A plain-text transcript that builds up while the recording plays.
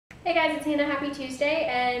Hey guys, it's Hannah. Happy Tuesday,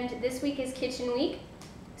 and this week is kitchen week.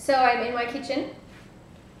 So I'm in my kitchen,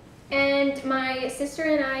 and my sister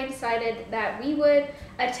and I decided that we would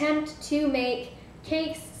attempt to make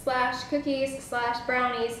cakes slash cookies slash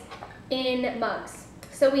brownies in mugs.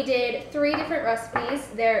 So we did 3 different recipes.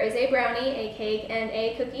 There is a brownie, a cake, and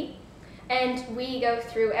a cookie. And we go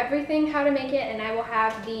through everything, how to make it, and I will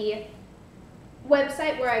have the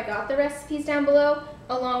website where I got the recipes down below,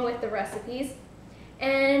 along with the recipes.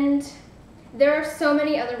 And there are so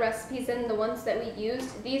many other recipes than the ones that we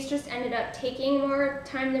used. These just ended up taking more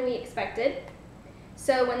time than we expected.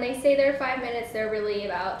 So when they say they're 5 minutes, they're really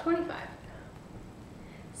about 25.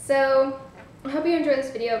 So I hope you enjoy this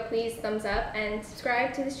video. Please thumbs up and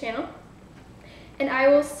subscribe to this channel. And I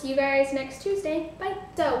will see you guys next Tuesday. Bye.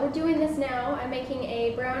 So we're doing this now. I'm making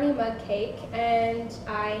a brownie mug cake, and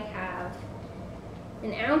I have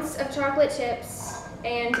an ounce of chocolate chips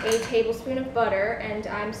and a tablespoon of butter, and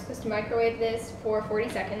I'm supposed to microwave this for 40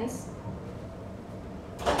 seconds.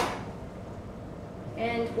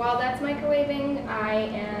 And while that's microwaving, I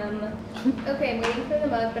am, okay, I'm waiting for the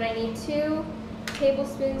mug, but I need 2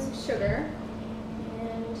 tablespoons of sugar.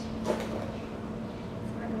 And,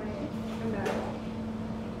 I'm bad.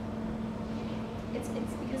 It's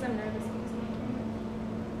because I'm nervous.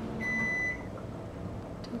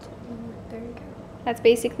 There you go. That's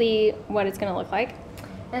basically what it's gonna look like.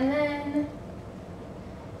 And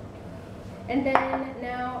then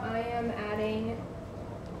now I am adding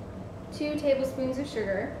 2 tablespoons of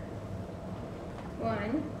sugar.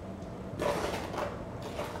 1,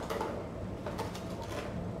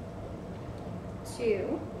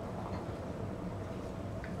 2,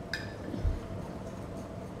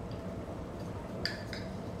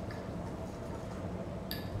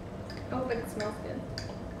 oh, but it smells good.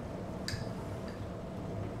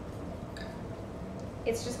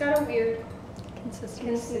 It's just got a weird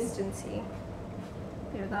consistency.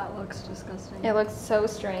 Yeah, that looks disgusting. It looks so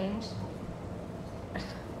strange.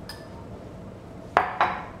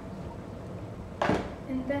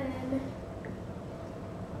 And then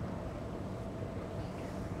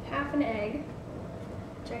half an egg,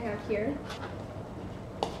 which I have here.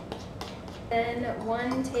 Then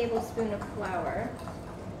 1 tablespoon of flour.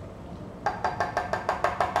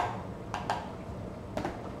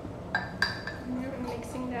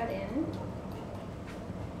 That in.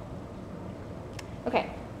 Okay.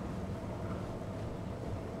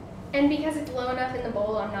 And because it's low enough in the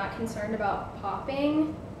bowl, I'm not concerned about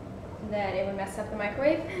popping, that it would mess up the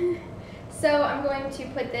microwave. So I'm going to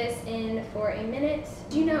put this in for a minute.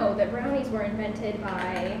 Do you know that brownies were invented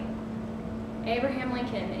by Abraham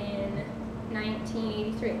Lincoln in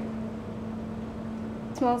 1983?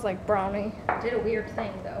 It smells like brownie. Did a weird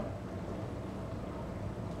thing though.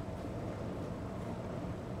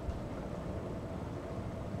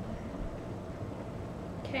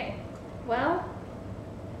 Okay, well,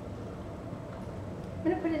 I'm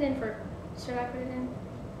gonna put it in for, should I put it in?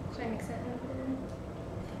 Should I mix it and put it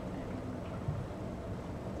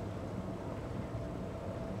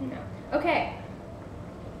in? No. Okay,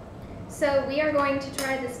 so we are going to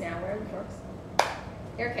try this now. Where are the forks?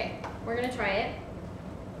 Okay, we're gonna try it.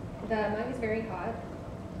 The mug is very hot.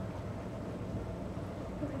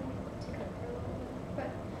 But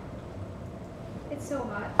it's so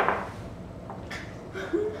hot.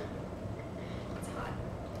 It's hot.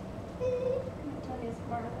 My tongue is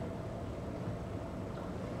hard.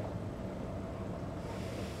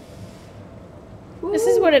 This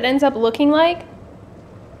is what it ends up looking like.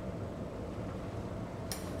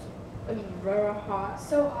 It's very hot.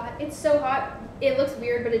 So hot. It's so hot. It looks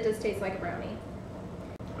weird, but it does taste like a brownie.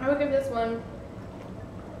 I would give this one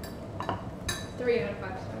 3 out of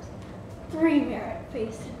 5 stars. 3 merit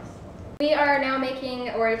faces. We are now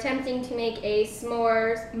making, or attempting to make, a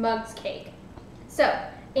s'mores mugs cake. So,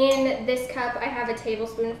 in this cup I have a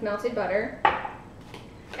tablespoon of melted butter,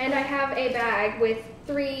 and I have a bag with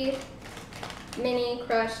 3 mini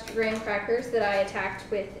crushed graham crackers that I attacked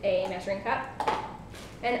with a measuring cup.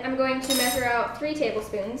 And I'm going to measure out 3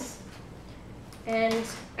 tablespoons and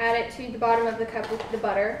add it to the bottom of the cup with the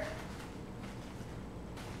butter.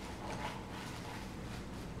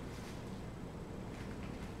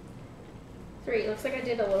 It looks like I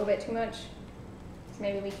did a little bit too much, so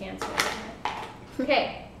maybe we cancel it.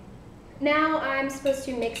 Okay, now I'm supposed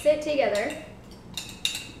to mix it together,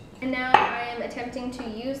 and now I am attempting to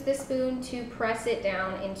use this spoon to press it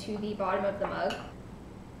down into the bottom of the mug.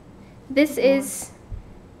 This is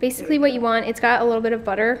basically what you want. It's got a little bit of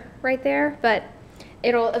butter right there, but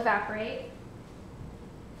it'll evaporate.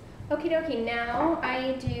 Okie dokie, now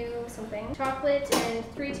I do something. Chocolate and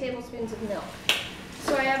 3 tablespoons of milk.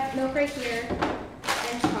 So I have milk right here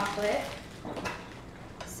and chocolate. chocolate.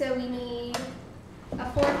 So we need a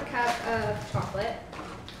 1/4 cup of chocolate.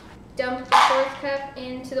 Dump the 1/4 cup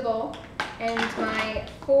into the bowl and my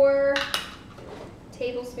 4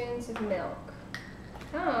 tablespoons of milk.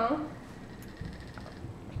 Oh.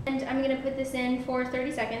 And I'm gonna put this in for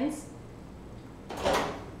 30 seconds.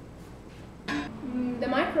 The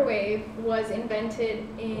microwave was invented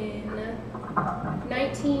in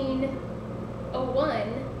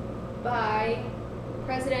 1901 by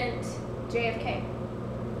President JFK.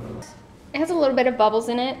 It has a little bit of bubbles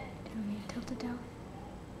in it. Do you want me to tilt it down?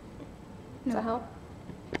 Does that help?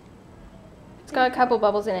 It's got a couple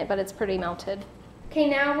bubbles in it, but it's pretty melted. Okay,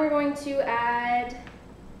 now we're going to add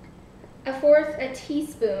 1/4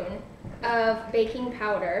 teaspoon of baking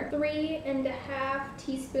powder, 3½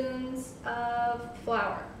 teaspoons of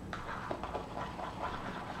flour.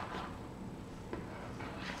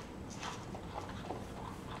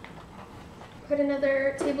 Put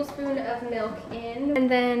another tablespoon of milk in, and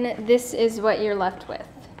then this is what you're left with.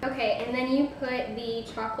 Okay, and then you put the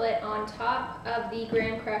chocolate on top of the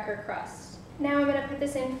graham cracker crust. Now I'm gonna put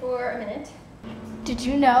this in for a minute. Did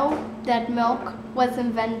you know that milk was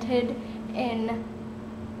invented in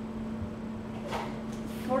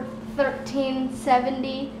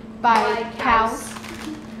 1370 by cows?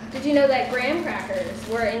 Did you know that graham crackers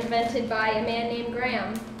were invented by a man named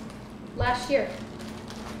Graham last year?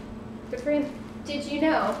 Good for him. Did you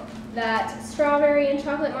know that strawberry and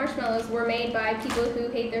chocolate marshmallows were made by people who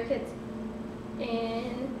hate their kids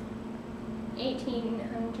in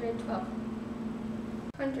 1812?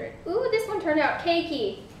 Ooh, this one turned out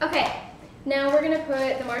cakey. Okay, now we're gonna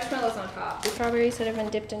put the marshmallows on top. The strawberries that have been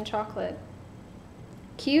dipped in chocolate.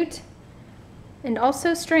 Cute and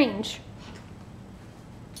also strange.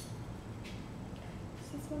 Is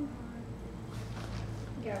this one hard?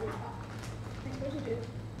 Yeah, I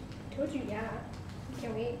told you, yeah. I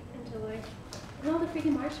can't wait until I put all the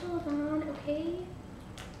freaking marshmallows on, okay?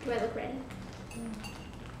 Do I look ready?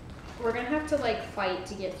 We're gonna have to like fight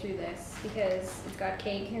to get through this because it's got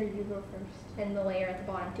cake. Here, you go first. And the layer at the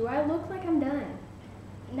bottom. Do I look like I'm done?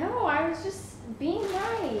 No, I was just being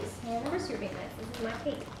nice. Yeah, of course you're being nice. This is my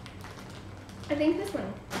cake. I think this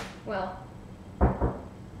one, well,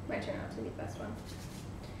 might turn out to be the best one.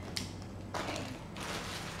 Okay.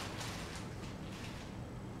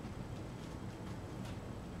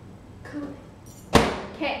 Cool.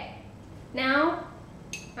 Okay, now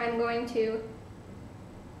I'm going to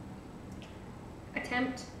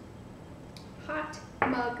attempt hot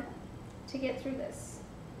mug to get through this.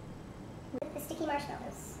 The sticky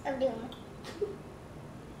marshmallows of doom.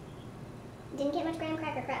 Didn't get much graham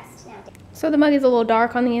cracker crust now. So the mug is a little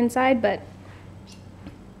dark on the inside, but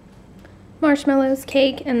marshmallows,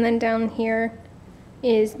 cake, and then down here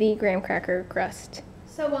is the graham cracker crust.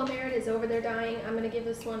 So while Merritt is over there dying, I'm gonna give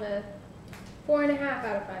this one a 4.5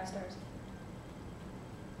 out of 5 stars.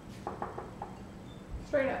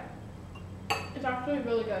 Straight up. It's actually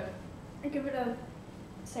really good. I give it a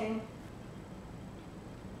same.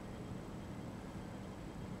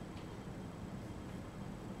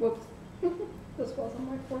 Whoops. This falls on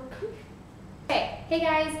my fork. Okay, hey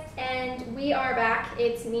guys, and we are back.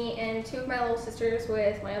 It's me and 2 of my little sisters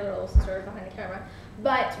with my other little sister behind the camera.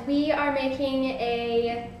 But we are making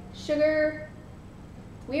a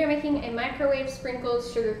microwave sprinkled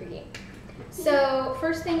sugar cookie. So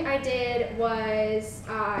first thing I did was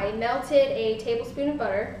I melted a tablespoon of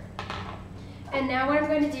butter. And now what I'm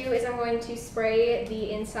going to do is I'm going to spray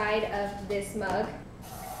the inside of this mug.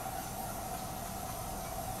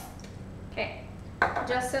 Okay,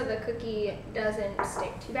 just so the cookie doesn't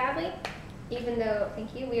stick too badly, even though,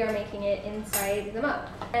 thank you, we are making it inside the mug.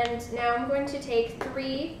 And now I'm going to take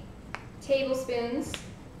 3 tablespoons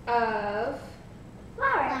of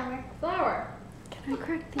flour. Can I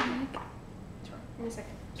crack the egg? Sure, in a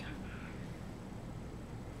second.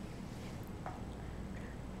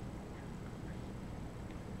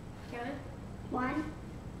 Count it. 1,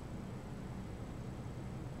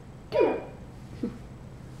 2,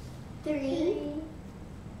 3.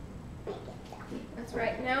 That's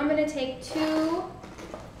right. Now I'm going to take 2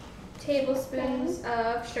 tablespoons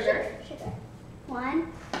of sugar. 1.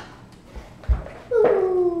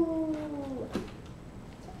 Ooh.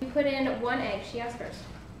 You put in 1 egg. She asked first.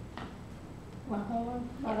 1 whole one,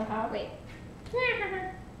 not a half. Wait.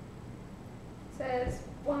 Says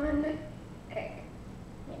 1 egg.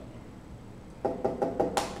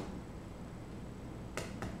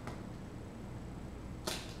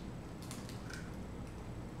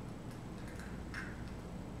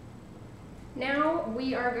 Now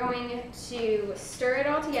we are going to stir it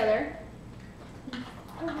all together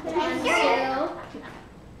until,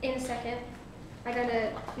 in a second, I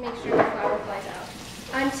gotta make sure the flour flies out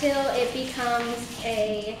until it becomes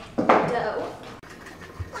a dough.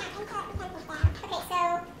 Okay,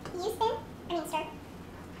 so you spin, stir.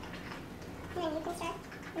 And then you can stir.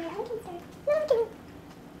 And then I can stir. No, I'm kidding.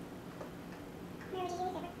 Mary, would you do me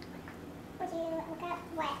a favor? Would you look up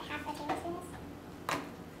what half a tablespoon is?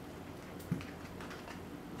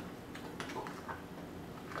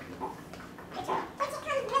 Good job. Does it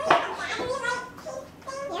come really from that? Do we like keep things?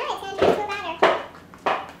 Yeah, it's going to turn into a batter.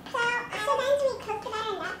 So then do we cook the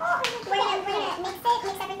batter in that bowl? We're gonna mix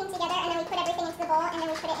everything together, and then we put everything into the bowl, and then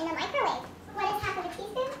we put it in the microwave. What is half of a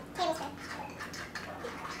teaspoon? Tablespoon.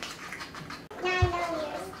 9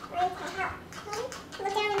 millimeters. Where's my help?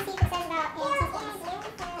 Look down and see if it says about teaspoons.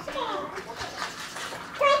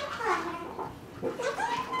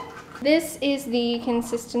 This is the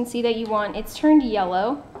consistency that you want. It's turned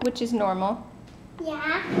yellow, which is normal.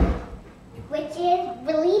 Yeah, which is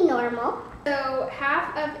really normal. So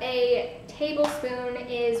half of a tablespoon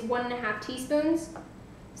is 1.5 teaspoons.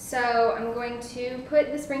 So I'm going to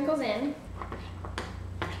put the sprinkles in.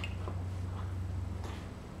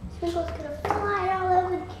 Sprinkles gonna fly all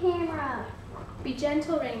over the camera. Be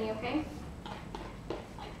gentle, Rainy, okay?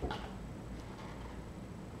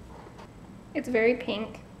 It's very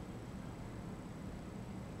pink.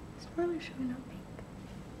 It's probably showing up pink.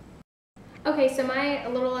 Okay, so my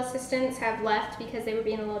little assistants have left because they were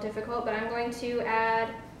being a little difficult, but I'm going to add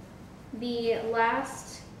the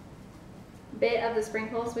last bit of the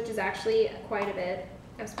sprinkles, which is actually quite a bit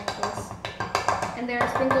of sprinkles. And there are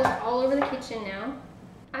sprinkles all over the kitchen now.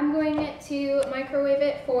 I'm going to microwave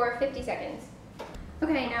it for 50 seconds.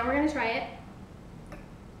 Okay, now we're gonna try it.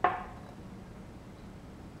 I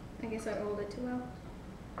guess I rolled it too well.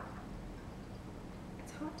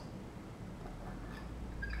 It's hot.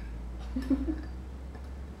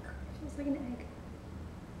 Feels like an egg.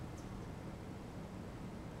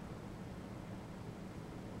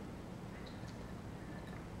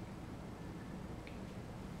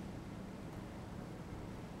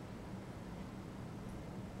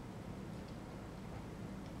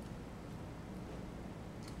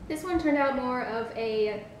 This one turned out more of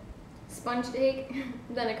a sponge cake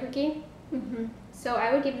than a cookie. Mm-hmm. So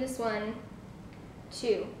I would give this one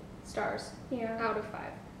 2 stars out of 5.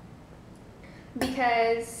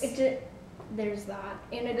 Because there's that.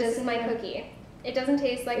 And it this is doesn't my even- cookie. It doesn't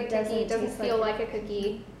taste like a cookie. It doesn't taste feel like a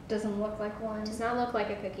cookie. Doesn't look like one. It does not look like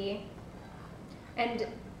a cookie. And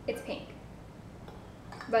it's pink.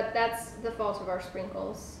 But that's the fault of our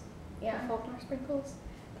sprinkles. Yeah. The fault of our sprinkles.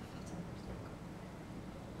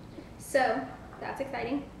 So that's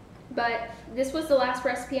exciting. But this was the last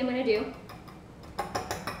recipe I'm gonna do.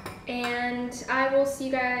 And I will see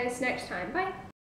you guys next time. Bye.